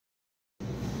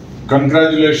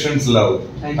Congratulations, Love.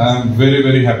 Thank you. I am very,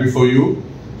 very happy for you,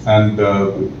 and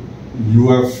you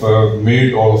have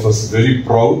made all of us very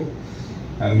proud,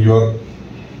 and you are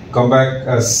come back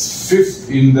as 5th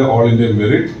in the All India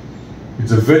Merit.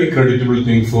 It's a very creditable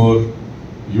thing for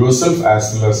yourself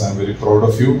as well as I'm very proud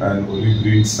of you, and Olive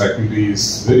Green's faculty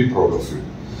is very proud of you.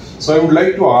 So I would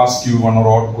like to ask you one or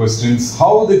odd questions.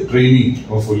 How the training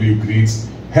of Olive Greens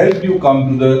helped you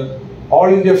come to the All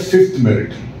India 5th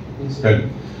Merit? Yes, Tell me.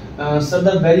 Sir,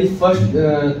 the very first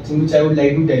thing which I would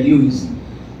like to tell you is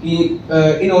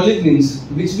in Olive Greens,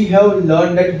 which we have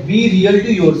learned that be real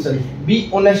to yourself, be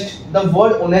honest. The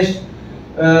word honest,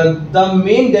 the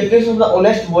main definition of the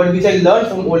honest word which I learned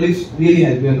from Olive really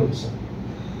helped me a lot, sir.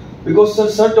 Because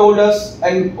sir told us,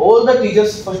 and all the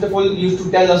teachers first of all used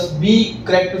to tell us, be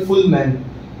characterful man.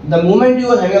 The moment you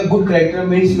are having a good character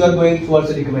means you are going towards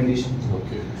a recommendation.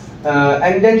 Okay.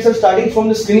 And then sir, starting from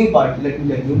the screening part, let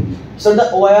me tell you, sir,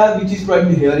 the OIR which is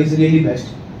provided here is really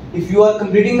best. If you are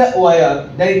completing the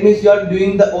OIR, then it means you are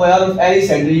doing the OIR of any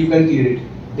center, you can clear it.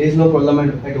 There is no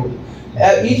problem at all.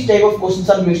 Each type of questions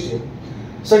are mixed here.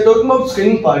 So talking about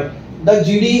screening part, the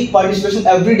GD participation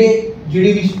every day,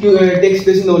 GD which takes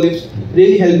place in Olives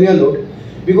really helped me a lot,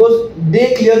 because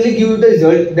they clearly give you the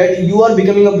result that you are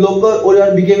becoming a blocker, or you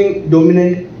are becoming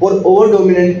dominant or over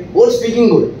dominant or speaking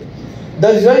good.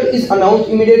 The result is announced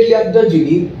immediately after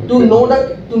GD to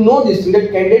know this thing,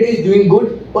 that candidate is doing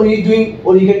good, or he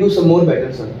can do some more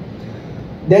better, sir.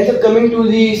 Then sir, coming to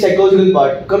the psychological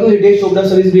part, Colonel Hitesh Chopra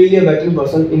sir is really a veteran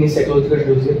person in his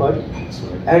psychological part.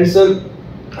 And sir,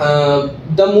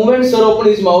 the moment sir opened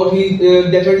his mouth, he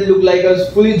definitely looked like a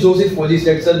fully Joseph Fauci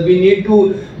said, sir, we need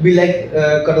to be like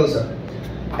Colonel sir.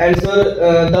 And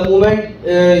sir, the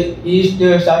moment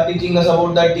he started teaching us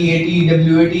about the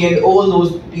TAT, WAT and all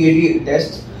those TAT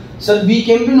tests, sir, we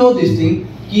came to know this thing,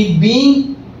 कि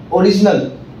being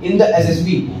original in the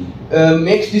SSB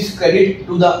makes this credit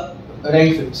to the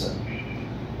rank 5th, sir.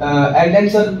 And then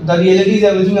sir, the reality is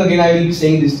everything. Again I will be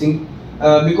saying this thing,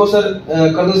 because sir,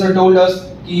 Colonel sir told us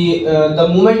कि the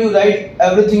moment you write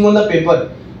everything on the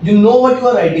paper, you know what you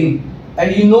are writing,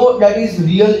 and you know that is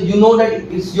real, you know that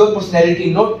it's your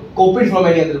personality, not copied from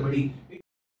any other body.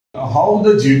 How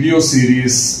the GDO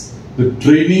series, the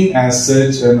training as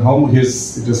such, and how it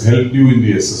has helped you in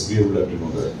the SSB, I would like to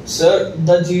know that. Sir,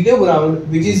 the GDO ground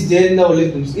which is there in the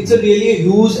Olive Greens, it's a really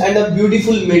huge and a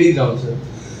beautiful made ground, sir.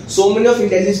 So many of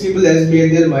intelligent people has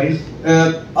made their mind.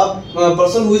 A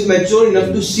person who is mature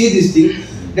enough to see this thing,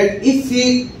 that if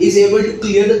he is able to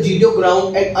clear the GDO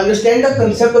ground and understand the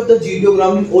concept of the GDO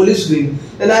ground in Olive Green,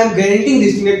 then I am guaranteeing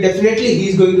this thing that definitely he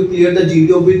is going to clear the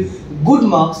GDO with good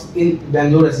marks in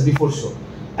Bangalore SSB for sure.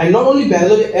 And not only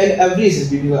Bangalore, and every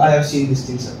SSB, I have seen this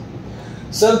thing, sir.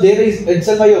 Sir, there is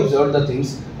itself I observed the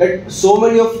things, that so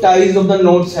many of ties of the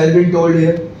notes have been told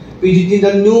here. PGT,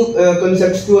 the new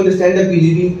concepts to understand the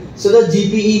PGT. So the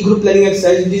GPE group planning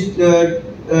exercise which is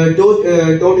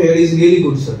taught here is really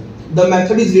good, sir. The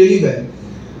method is really well,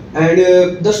 and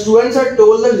the students are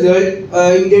told the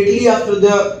result immediately after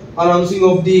the announcing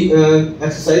of the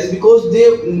exercise, because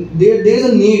there is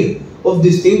a need of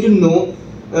this thing to know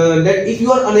that if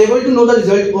you are unable to know the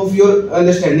result of your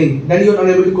understanding, then you are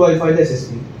unable to qualify the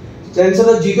SSB. So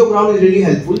the GTO ground is really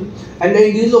helpful, and the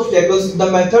individual obstacles,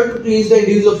 the method to teach the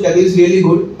individual obstacle is really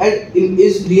good and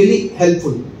is really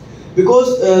helpful,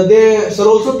 because they sir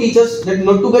also teach us that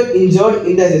not to get injured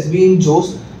in the SSB in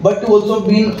JOS, but to also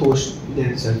be in host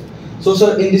there itself. So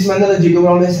sir, in this manner the GTO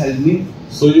ground has helped me.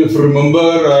 So if you remember,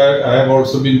 I have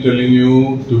also been telling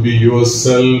you to be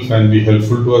yourself and be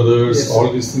helpful to others. Yes,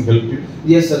 all these things help you?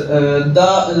 Yes sir,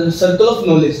 the circle of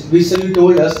knowledge which sir you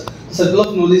told us, circle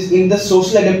of knowledge, in the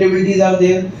social adaptabilities are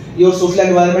there, your social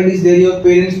environment is there, your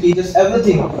parents, teachers,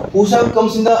 everything, whosoever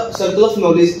comes in the circle of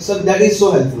knowledge, sir, that is so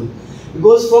helpful.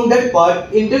 Because from that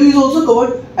part, interview is also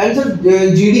covered, and sir,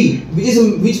 GD,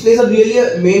 which plays a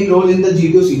really main role in the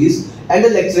GDO series, and the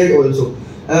lecturate also.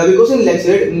 Because in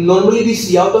lecturate, normally we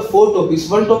see out of 4 topics,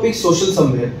 1 topic social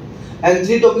somewhere, and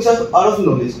 3 topics are out of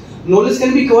knowledge. Knowledge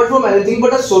can be covered from anything,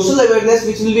 but a social awareness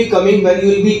which will be coming when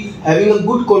you will be having a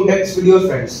good contacts with your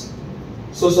friends.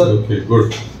 So sir. Okay,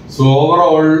 good. So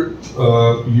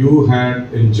overall, you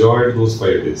had enjoyed those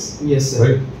 5 days. Yes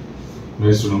sir. Right?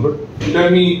 Nice to know.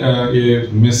 Tell me a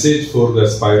message for the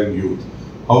aspiring youth,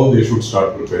 how they should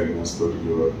start preparing as per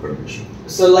your condition.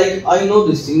 So like I know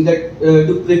this thing, that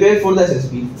to prepare for the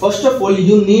SSB, first of all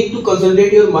you need to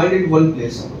concentrate your mind at one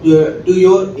place, to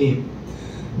your aim.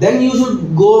 Then you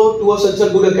should go to such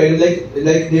a good academy like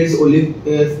there is Olive,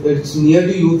 if it's near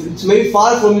to you, it's maybe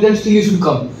far from you, then still you should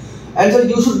come. And sir,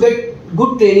 you should get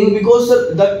good training, because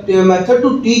sir, that method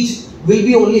to teach will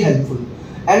be only helpful.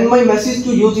 And my message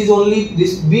to youth is only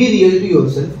this: be real to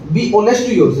yourself, be honest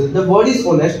to yourself. The word is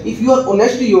honest. If you are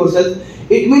honest to yourself,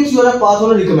 it means you are a path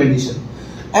on a recommendation.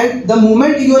 And the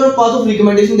moment you are a path of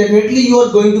recommendation, definitely you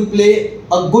are going to play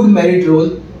a good merit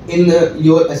role in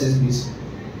your SSBs.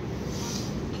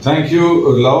 Thank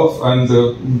you, Love,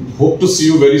 and hope to see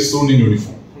you very soon in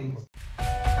uniform.